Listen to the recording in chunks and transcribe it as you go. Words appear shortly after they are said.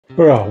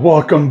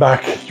Welcome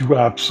back, you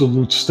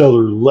absolute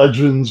stellar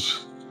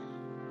legends.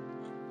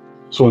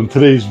 So in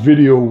today's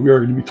video, we are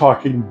going to be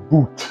talking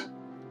boot,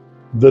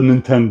 the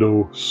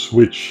Nintendo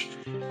Switch,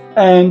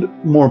 and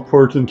more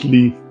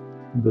importantly,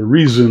 the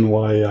reason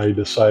why I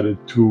decided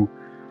to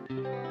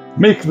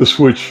make the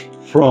switch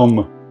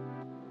from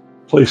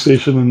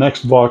PlayStation and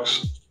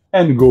Xbox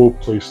and go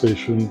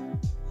PlayStation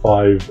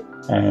 5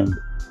 and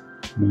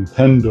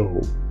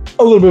Nintendo.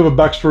 A little bit of a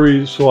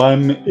backstory. So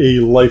I'm a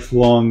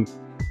lifelong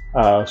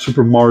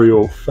Super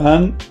Mario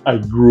fan. I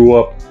grew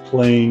up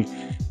playing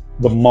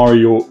the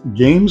Mario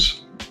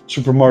games.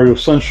 Super Mario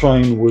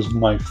Sunshine was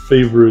my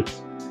favorite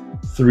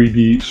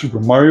 3D Super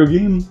Mario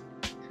game.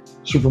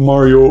 Super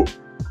Mario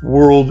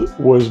World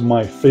was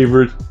my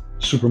favorite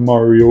Super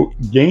Mario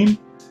game.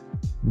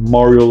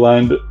 Mario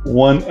Land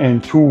 1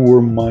 and 2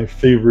 were my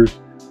favorite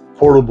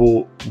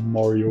portable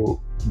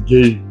Mario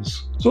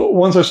games. So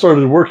once I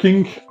started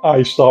working,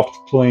 I stopped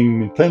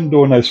playing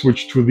Nintendo and I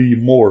switched to the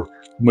more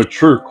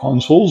mature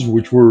consoles,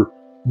 which were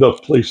the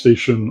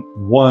PlayStation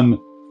 1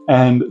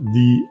 and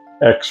the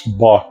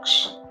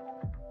Xbox.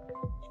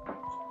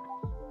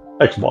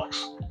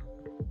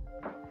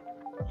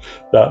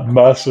 That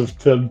massive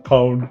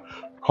 10-pound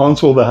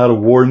console that had a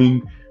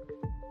warning: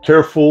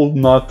 careful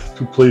not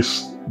to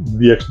place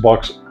the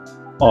Xbox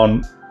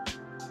on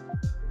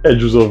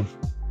edges of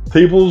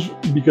tables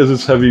because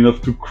it's heavy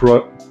enough to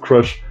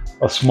crush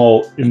a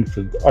small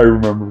infant. I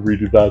remember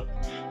reading that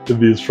in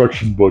the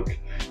instruction book.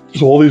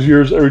 So all these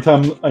years, every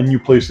time a new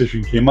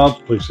PlayStation came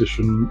out,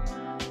 PlayStation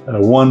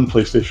 1,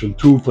 PlayStation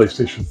 2,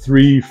 PlayStation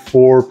 3,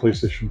 4,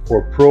 PlayStation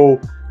 4 Pro,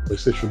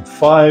 PlayStation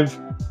 5,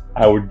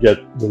 I would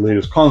get the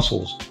latest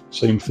consoles.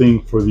 Same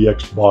thing for the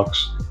Xbox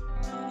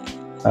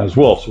as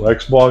well. So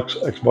Xbox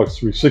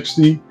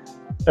 360,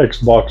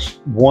 Xbox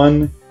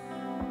One,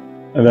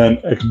 and then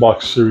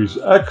Xbox Series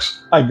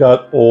X. I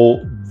got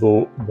all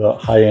the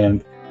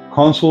high-end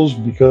consoles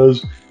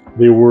because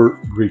they were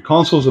great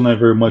consoles and I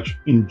very much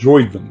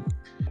enjoyed them.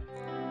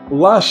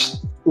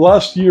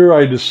 Last year,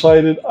 I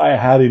decided I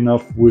had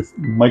enough with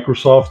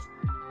Microsoft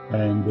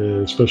and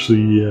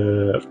especially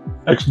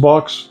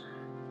Xbox,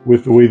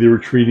 with the way they were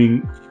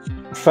treating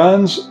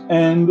fans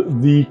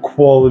and the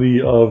quality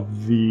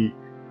of the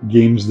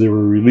games they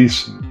were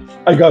releasing.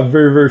 I got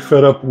very, very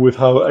fed up with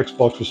how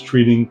Xbox was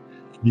treating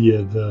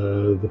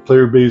the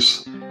player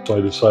base, so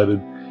I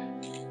decided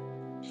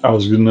I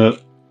was gonna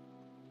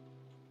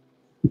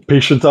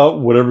patient out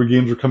whatever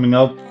games were coming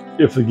out.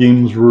 If the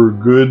games were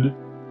good,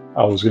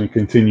 I was going to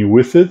continue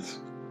with it,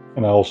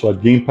 and I also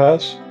had Game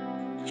Pass.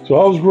 So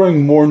I was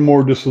growing more and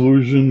more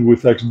disillusioned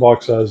with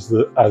Xbox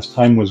as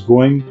time was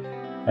going,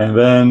 and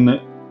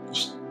then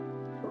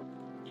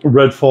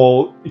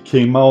Redfall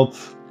came out,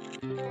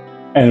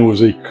 and it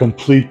was a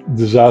complete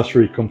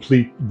disaster, a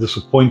complete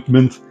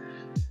disappointment.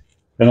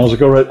 And I was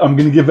like, all right, I'm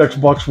going to give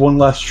Xbox one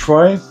last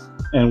try,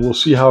 and we'll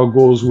see how it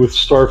goes with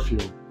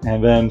Starfield.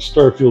 And then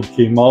Starfield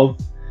came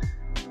out,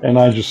 and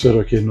I just said,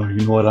 okay, no,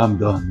 you know what? I'm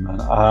done, man.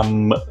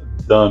 I'm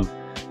done.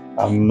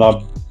 I'm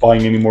not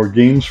buying any more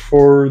games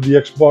for the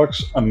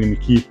Xbox. I'm going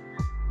to keep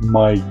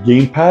my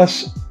Game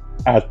Pass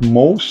at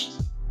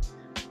most.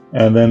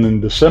 And then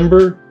in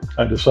December,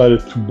 I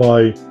decided to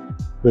buy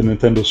the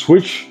Nintendo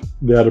Switch.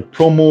 They had a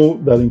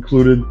promo that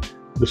included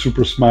the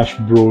Super Smash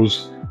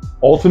Bros.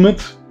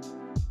 Ultimate.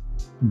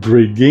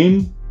 Great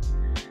game.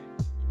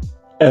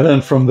 And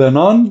then from then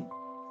on,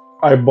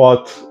 I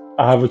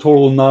have a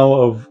total now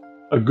of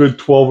a good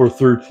 12 or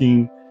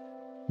 13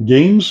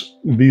 games.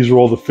 These are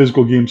all the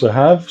physical games I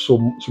have.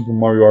 So Super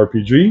Mario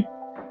RPG,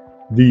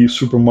 the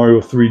Super Mario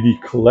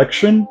 3D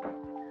Collection,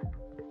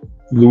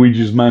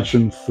 Luigi's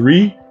Mansion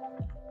 3,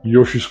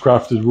 Yoshi's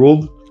Crafted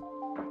World.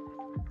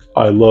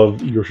 I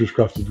love Yoshi's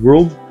Crafted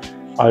World.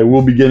 I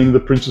will be getting the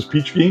Princess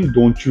Peach game,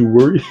 don't you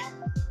worry.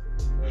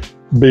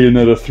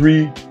 Bayonetta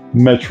 3,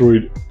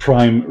 Metroid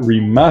Prime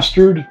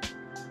Remastered.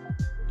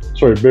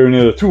 Sorry,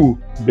 Bayonetta 2,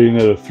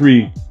 Bayonetta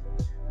 3,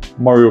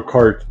 Mario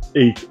Kart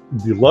 8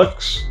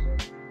 Deluxe,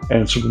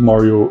 and Super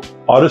Mario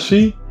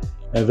Odyssey.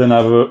 And then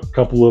I have a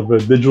couple of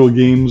digital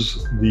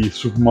games, the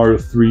Super Mario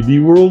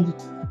 3D World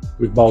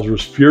with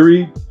Bowser's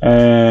Fury,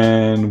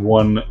 and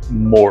one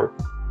more.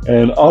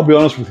 And I'll be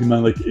honest with you,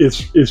 man, like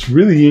it's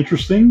really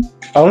interesting.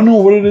 I don't know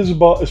what it is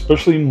about,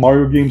 especially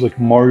Mario games, like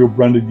Mario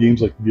branded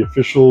games, like the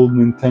official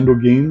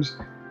Nintendo games.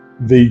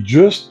 They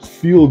just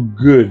feel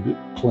good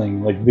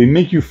playing. Like they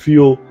make you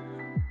feel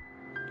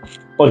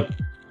like,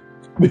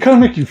 they kind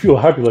of make you feel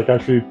happy, like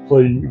actually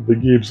playing the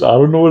games. I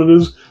don't know what it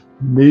is.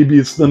 Maybe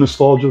it's the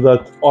nostalgia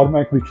that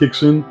automatically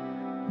kicks in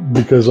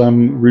because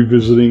I'm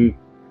revisiting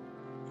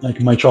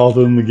like my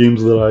childhood and the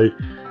games that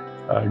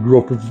I grew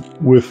up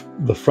with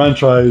the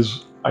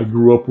franchise. I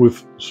grew up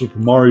with Super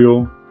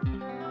Mario,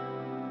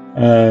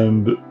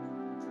 and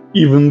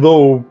even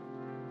though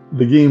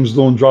the games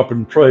don't drop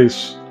in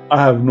price, I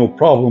have no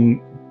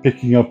problem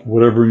picking up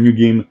whatever new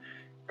game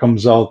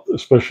comes out,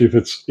 especially if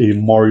it's a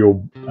Mario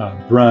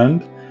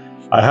brand.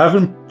 I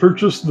haven't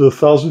purchased the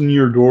Thousand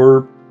Year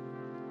Door.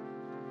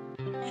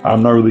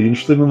 I'm not really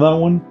interested in that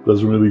one. It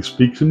doesn't really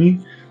speak to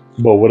me.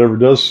 but whatever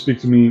does speak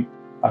to me,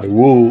 I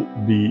will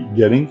be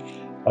getting.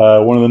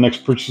 One of the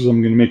next purchases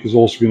I'm going to make is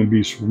also going to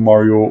be Super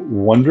Mario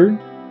Wonder.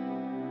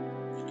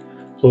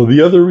 So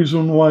the other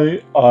reason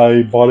why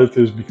I bought it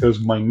is because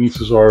my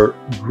nieces are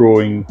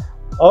growing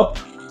up.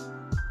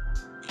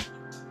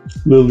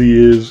 Lily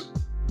is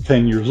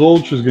 10 years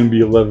old. She's going to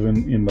be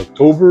 11 in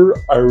October.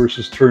 Iris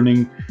is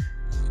turning,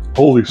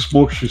 holy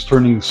smoke, she's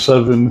turning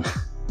 7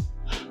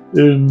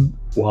 in,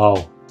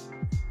 wow,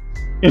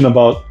 in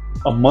about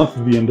a month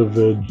at the end of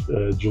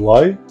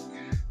July.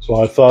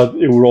 So I thought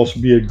it would also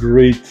be a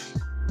great,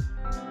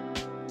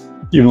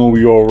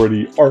 we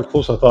already are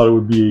close, I thought it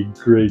would be a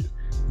great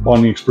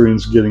bonding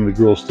experience getting the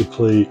girls to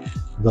play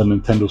the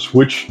Nintendo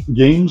Switch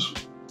games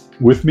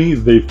with me.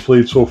 They've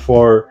played so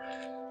far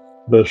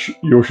the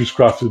Yoshi's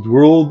Crafted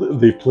World.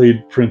 They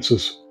played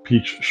Princess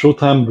Peach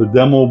Showtime, the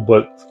demo,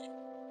 but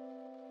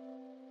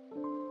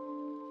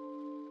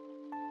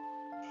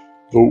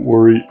don't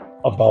worry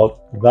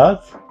about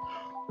that.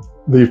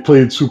 They've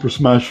played Super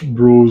Smash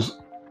Bros.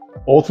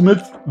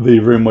 Ultimate. They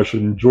very much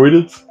enjoyed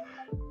it.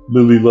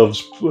 Lily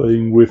loves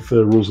playing with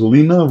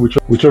Rosalina,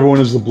 whichever one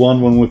is the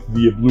blonde one with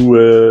the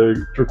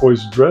blue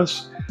turquoise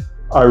dress.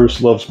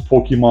 Iris loves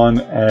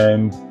Pokemon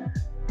and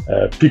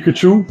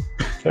Pikachu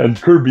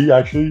and Kirby.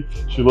 Actually,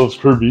 she loves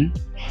Kirby.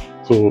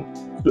 So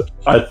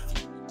I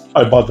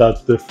bought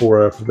that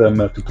for them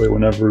to play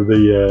whenever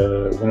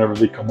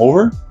they come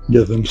over.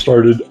 Get them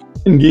started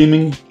in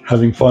gaming,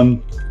 having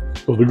fun.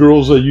 So the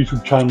girls'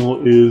 YouTube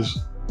channel is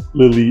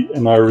Lily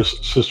and Iris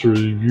Sister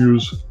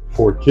Reviews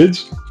for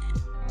Kids.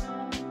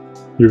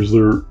 Here's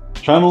their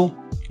channel.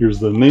 Here's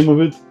the name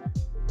of it.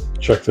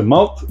 Check them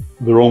out.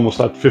 They're almost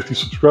at 50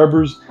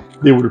 subscribers.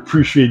 They would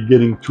appreciate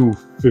getting to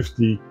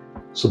 50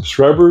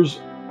 subscribers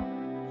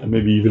and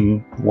maybe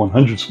even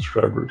 100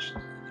 subscribers.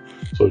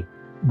 So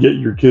get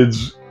your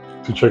kids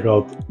to check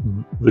out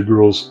the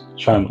girls'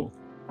 channel.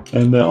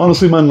 And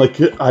honestly, man, like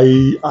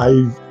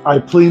I've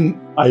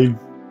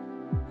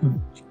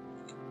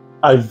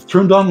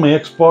turned on my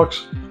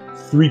Xbox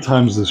 3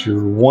 times this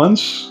year.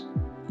 Once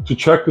to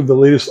check the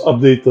latest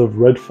update of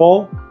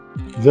Redfall,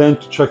 then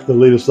to check the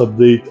latest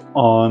update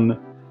on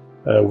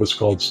what's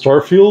called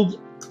Starfield.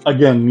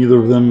 Again, neither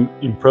of them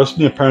impressed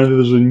me. Apparently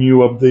there's a new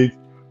update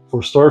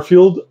for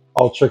Starfield.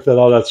 I'll check that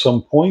out at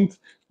some point,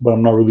 but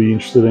I'm not really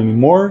interested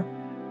anymore.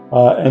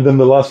 And then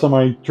the last time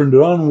I turned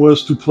it on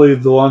was to play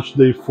the launch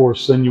day for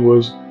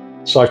Senua's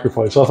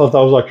Sacrifice. I thought that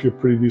was actually a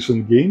pretty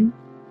decent game,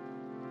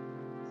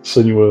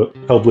 Senua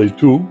Hellblade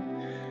 2.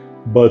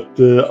 But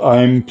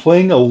I'm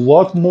playing a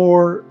lot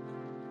more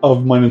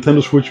of my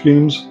Nintendo Switch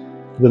games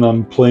than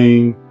I'm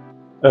playing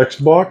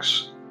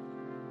Xbox.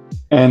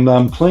 And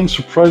I'm playing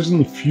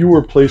surprisingly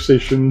fewer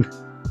PlayStation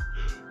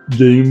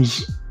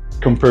games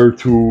compared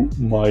to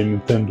my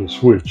Nintendo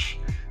Switch.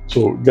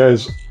 So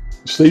guys,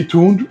 stay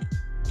tuned.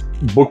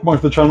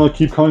 Bookmark the channel,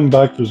 keep coming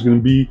back. There's going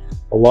to be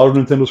a lot of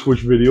Nintendo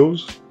Switch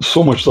videos.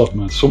 So much stuff,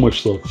 man, so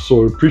much stuff.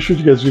 So I appreciate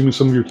you guys giving me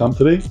some of your time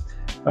today.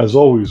 As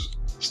always,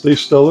 stay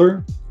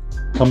stellar.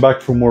 Come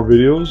back for more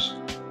videos.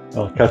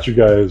 I'll catch you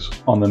guys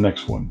on the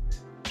next one.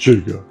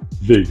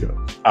 GigaVega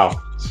out.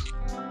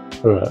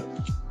 Alright,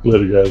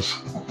 later guys.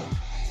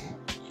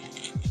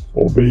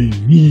 Obey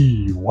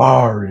me,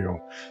 Wario.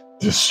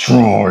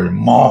 Destroy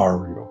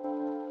Mario.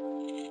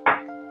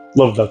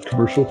 Love that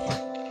commercial.